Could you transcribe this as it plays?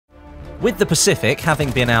With the Pacific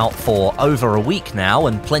having been out for over a week now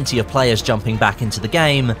and plenty of players jumping back into the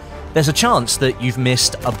game, there's a chance that you've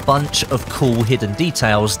missed a bunch of cool hidden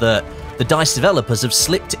details that the DICE developers have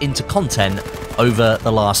slipped into content over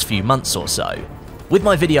the last few months or so. With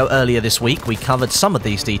my video earlier this week, we covered some of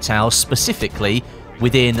these details specifically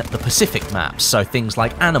within the Pacific maps, so things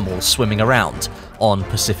like animals swimming around on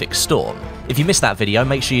Pacific Storm. If you missed that video,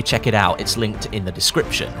 make sure you check it out, it's linked in the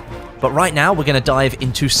description. But right now, we're going to dive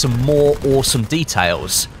into some more awesome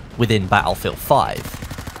details within Battlefield 5.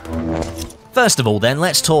 First of all then,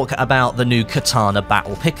 let's talk about the new Katana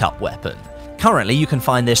battle pickup weapon. Currently, you can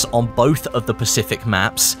find this on both of the Pacific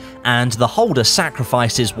maps, and the holder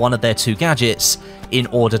sacrifices one of their two gadgets in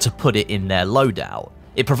order to put it in their loadout.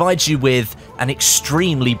 It provides you with an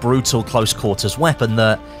extremely brutal close quarters weapon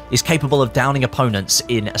that is capable of downing opponents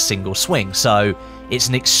in a single swing, so it's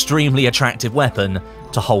an extremely attractive weapon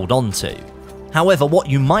to hold on to. However, what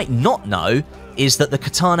you might not know is that the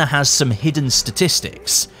Katana has some hidden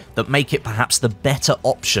statistics that make it perhaps the better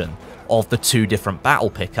option of the two different battle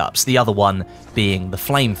pickups, the other one being the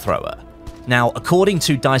flamethrower. Now, according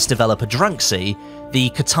to DICE developer Drunksy, the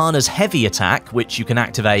Katana's heavy attack, which you can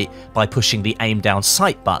activate by pushing the aim down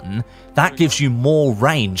sight button, that gives you more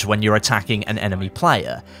range when you're attacking an enemy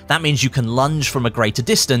player. That means you can lunge from a greater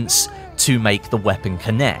distance to make the weapon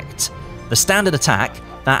connect. The standard attack,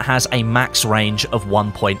 that has a max range of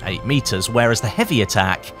 1.8 meters, whereas the heavy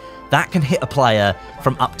attack, that can hit a player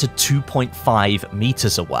from up to 2.5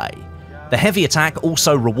 meters away. The heavy attack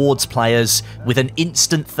also rewards players with an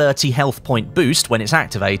instant 30 health point boost when it's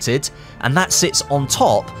activated, and that sits on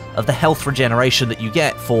top of the health regeneration that you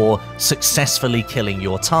get for successfully killing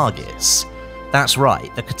your targets. That's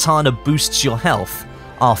right, the Katana boosts your health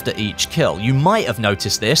after each kill. You might have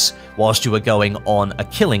noticed this whilst you were going on a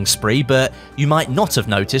killing spree, but you might not have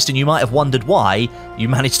noticed, and you might have wondered why you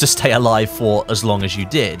managed to stay alive for as long as you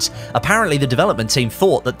did. Apparently the development team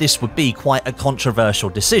thought that this would be quite a controversial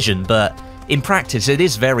decision, but in practice it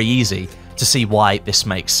is very easy to see why this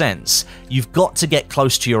makes sense. You've got to get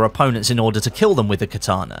close to your opponents in order to kill them with a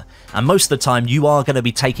Katana, and most of the time you are going to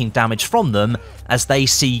be taking damage from them as they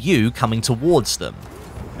see you coming towards them.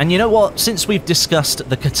 And you know what, since we've discussed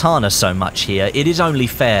the Katana so much here, it is only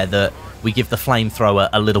fair that we give the flamethrower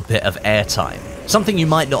a little bit of airtime. Something you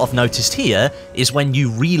might not have noticed here is when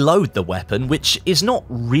you reload the weapon, which is not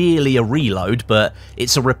really a reload, but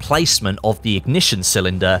it's a replacement of the ignition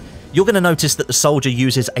cylinder, you're going to notice that the soldier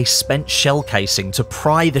uses a spent shell casing to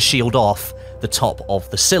pry the shield off the top of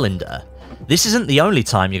the cylinder. This isn't the only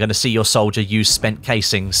time you're going to see your soldier use spent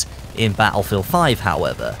casings in Battlefield 5,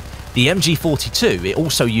 however. The MG42, it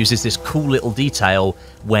also uses this cool little detail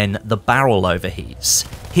when the barrel overheats.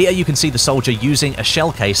 Here you can see the soldier using a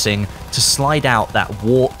shell casing to slide out that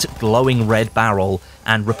warped, glowing red barrel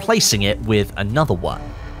and replacing it with another one.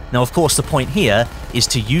 Now, of course, the point here is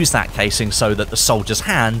to use that casing so that the soldier's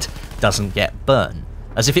hand doesn't get burned.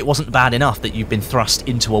 As if it wasn't bad enough that you've been thrust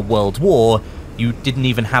into a world war, you didn't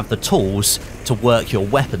even have the tools to work your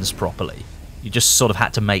weapons properly. You just sort of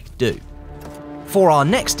had to make do. For our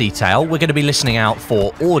next detail, we're going to be listening out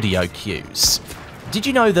for audio cues. Did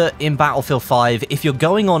you know that in Battlefield 5, if you're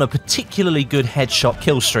going on a particularly good headshot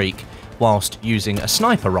kill streak whilst using a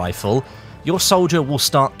sniper rifle, your soldier will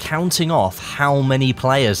start counting off how many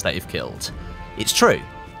players they've killed? It's true.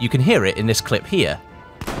 You can hear it in this clip here.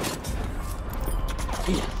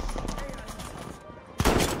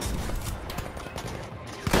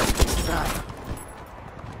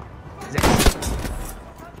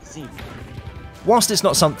 Whilst it's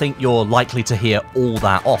not something you're likely to hear all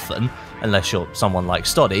that often, unless you're someone like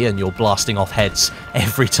Stoddy and you're blasting off heads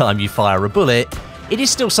every time you fire a bullet, it is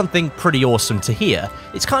still something pretty awesome to hear.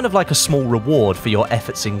 It's kind of like a small reward for your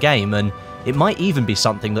efforts in game, and it might even be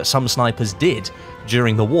something that some snipers did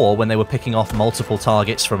during the war when they were picking off multiple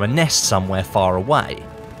targets from a nest somewhere far away.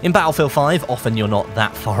 In Battlefield 5, often you're not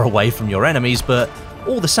that far away from your enemies, but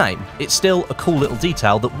all the same, it's still a cool little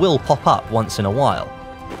detail that will pop up once in a while.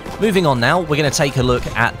 Moving on now, we're going to take a look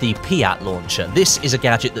at the Piat launcher. This is a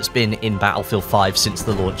gadget that's been in Battlefield 5 since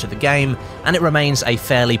the launch of the game, and it remains a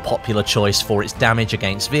fairly popular choice for its damage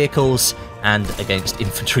against vehicles and against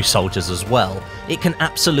infantry soldiers as well. It can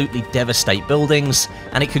absolutely devastate buildings,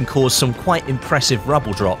 and it can cause some quite impressive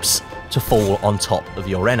rubble drops to fall on top of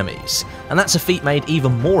your enemies. And that's a feat made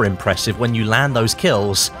even more impressive when you land those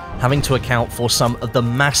kills, having to account for some of the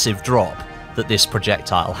massive drop that this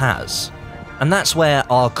projectile has. And that's where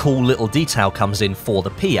our cool little detail comes in for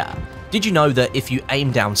the Piat. Did you know that if you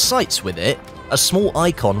aim down sights with it, a small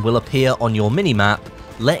icon will appear on your minimap,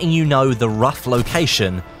 letting you know the rough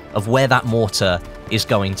location of where that mortar is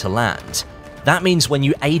going to land? That means when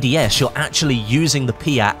you ADS, you're actually using the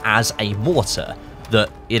Piat as a mortar, that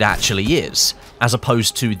it actually is, as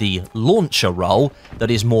opposed to the launcher role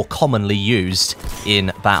that is more commonly used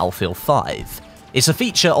in Battlefield 5. It's a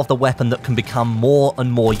feature of the weapon that can become more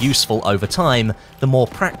and more useful over time the more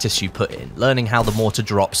practice you put in, learning how the mortar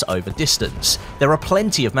drops over distance. There are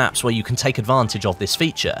plenty of maps where you can take advantage of this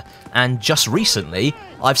feature, and just recently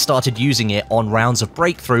I've started using it on rounds of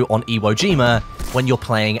Breakthrough on Iwo Jima when you're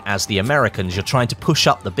playing as the Americans. You're trying to push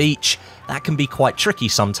up the beach. That can be quite tricky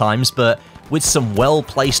sometimes, but with some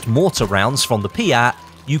well-placed mortar rounds from the Piat,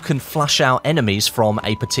 you can flush out enemies from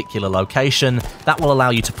a particular location. That will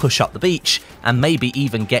allow you to push up the beach and maybe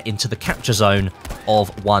even get into the capture zone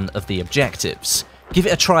of one of the objectives. Give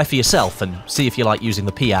it a try for yourself and see if you like using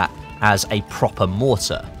the Piat as a proper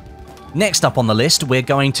mortar. Next up on the list, we're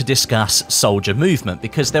going to discuss soldier movement,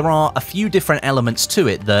 because there are a few different elements to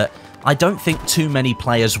it that I don't think too many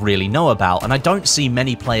players really know about, and I don't see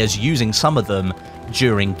many players using some of them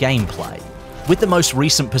during gameplay. With the most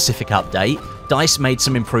recent Pacific update, DICE made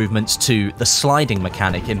some improvements to the sliding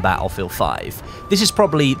mechanic in Battlefield 5. This is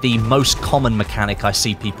probably the most common mechanic I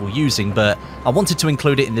see people using, but I wanted to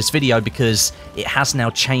include it in this video because it has now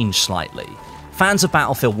changed slightly. Fans of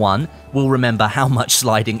Battlefield 1 will remember how much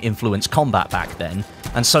sliding influenced combat back then,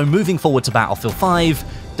 and so moving forward to Battlefield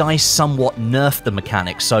 5, DICE somewhat nerfed the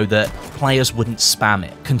mechanic so that players wouldn't spam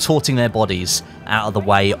it, contorting their bodies out of the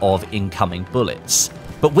way of incoming bullets.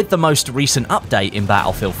 But with the most recent update in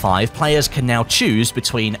Battlefield 5, players can now choose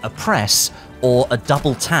between a press or a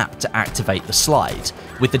double tap to activate the slide,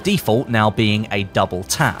 with the default now being a double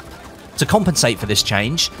tap. To compensate for this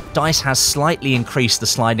change, DICE has slightly increased the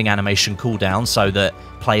sliding animation cooldown so that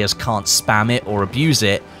players can't spam it or abuse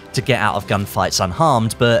it to get out of gunfights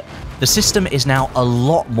unharmed, but the system is now a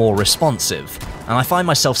lot more responsive, and I find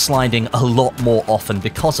myself sliding a lot more often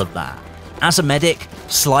because of that. As a medic,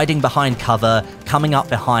 sliding behind cover, coming up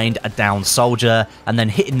behind a downed soldier, and then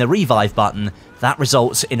hitting the revive button, that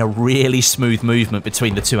results in a really smooth movement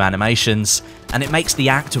between the two animations, and it makes the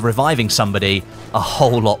act of reviving somebody a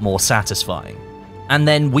whole lot more satisfying. And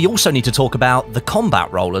then we also need to talk about the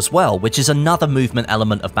combat role as well, which is another movement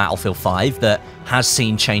element of Battlefield 5 that has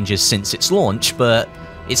seen changes since its launch, but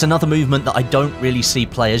it's another movement that I don't really see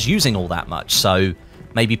players using all that much, so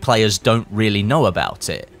maybe players don't really know about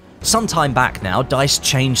it. Some time back now, DICE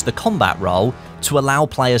changed the combat role to allow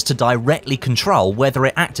players to directly control whether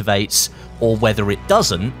it activates or whether it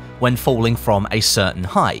doesn't when falling from a certain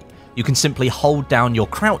height. You can simply hold down your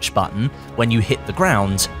crouch button when you hit the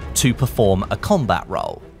ground to perform a combat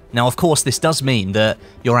role. Now, of course, this does mean that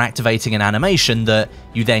you're activating an animation that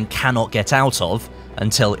you then cannot get out of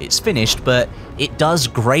until it's finished, but it does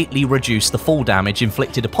greatly reduce the fall damage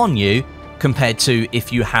inflicted upon you compared to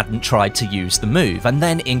if you hadn't tried to use the move. And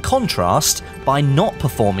then in contrast, by not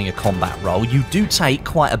performing a combat role, you do take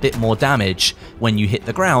quite a bit more damage when you hit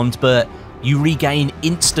the ground, but you regain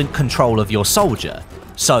instant control of your soldier.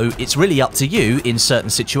 So it's really up to you in certain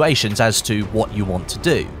situations as to what you want to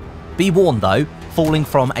do. Be warned though, falling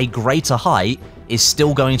from a greater height is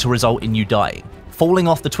still going to result in you dying. Falling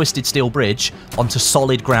off the Twisted Steel Bridge onto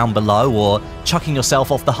solid ground below, or chucking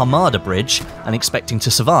yourself off the Hamada Bridge and expecting to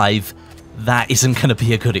survive, that isn't going to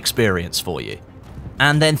be a good experience for you.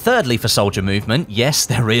 And then thirdly for soldier movement, yes,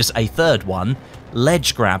 there is a third one,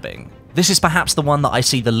 ledge grabbing. This is perhaps the one that I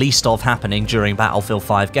see the least of happening during Battlefield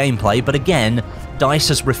 5 gameplay, but again, DICE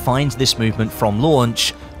has refined this movement from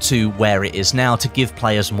launch to where it is now to give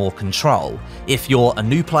players more control. If you're a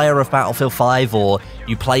new player of Battlefield 5, or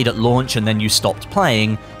you played at launch and then you stopped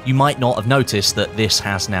playing, you might not have noticed that this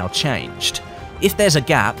has now changed. If there's a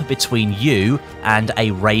gap between you and a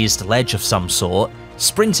raised ledge of some sort,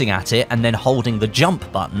 sprinting at it and then holding the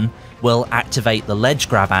jump button will activate the ledge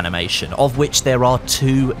grab animation, of which there are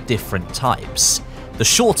two different types. The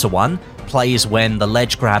shorter one plays when the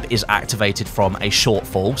ledge grab is activated from a short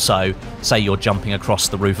fall, so say you're jumping across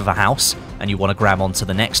the roof of a house and you want to grab onto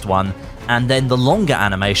the next one, and then the longer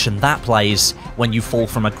animation that plays when you fall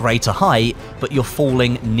from a greater height but you're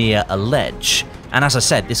falling near a ledge. And as I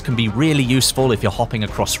said, this can be really useful if you're hopping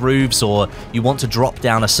across roofs or you want to drop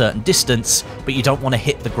down a certain distance, but you don't want to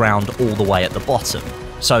hit the ground all the way at the bottom.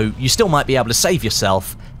 So you still might be able to save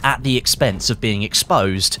yourself at the expense of being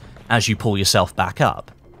exposed as you pull yourself back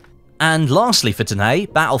up. And lastly for today,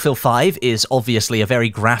 Battlefield 5 is obviously a very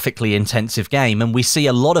graphically intensive game, and we see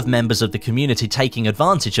a lot of members of the community taking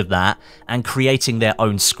advantage of that and creating their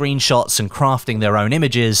own screenshots and crafting their own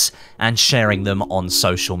images and sharing them on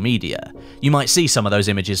social media. You might see some of those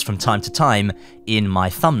images from time to time in my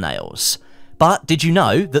thumbnails. But did you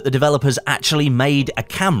know that the developers actually made a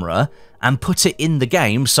camera and put it in the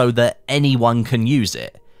game so that anyone can use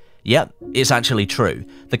it? Yep, it's actually true.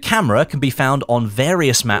 The camera can be found on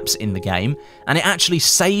various maps in the game, and it actually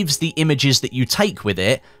saves the images that you take with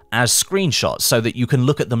it as screenshots so that you can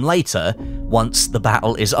look at them later once the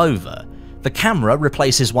battle is over. The camera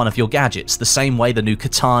replaces one of your gadgets the same way the new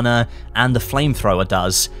Katana and the flamethrower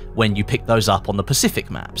does when you pick those up on the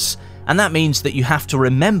Pacific maps. And that means that you have to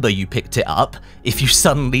remember you picked it up if you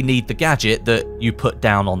suddenly need the gadget that you put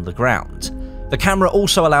down on the ground. The camera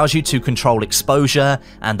also allows you to control exposure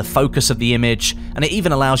and the focus of the image, and it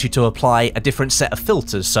even allows you to apply a different set of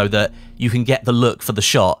filters so that you can get the look for the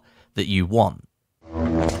shot that you want.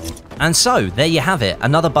 And so, there you have it,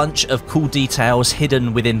 another bunch of cool details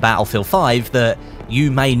hidden within Battlefield 5 that you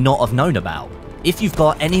may not have known about. If you've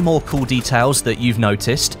got any more cool details that you've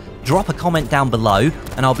noticed, drop a comment down below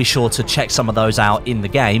and I'll be sure to check some of those out in the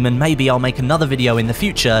game, and maybe I'll make another video in the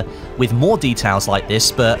future with more details like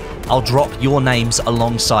this, but I'll drop your names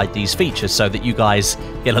alongside these features so that you guys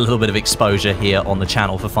get a little bit of exposure here on the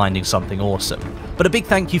channel for finding something awesome. But a big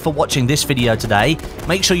thank you for watching this video today.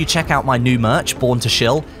 Make sure you check out my new merch, Born to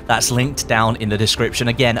Shill. That's linked down in the description.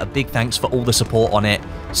 Again, a big thanks for all the support on it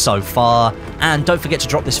so far. And don't forget to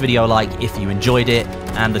drop this video a like if you enjoyed it,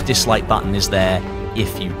 and the dislike button is there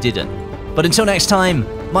if you didn't. But until next time,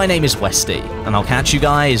 my name is Westie, and I'll catch you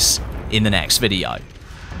guys in the next video.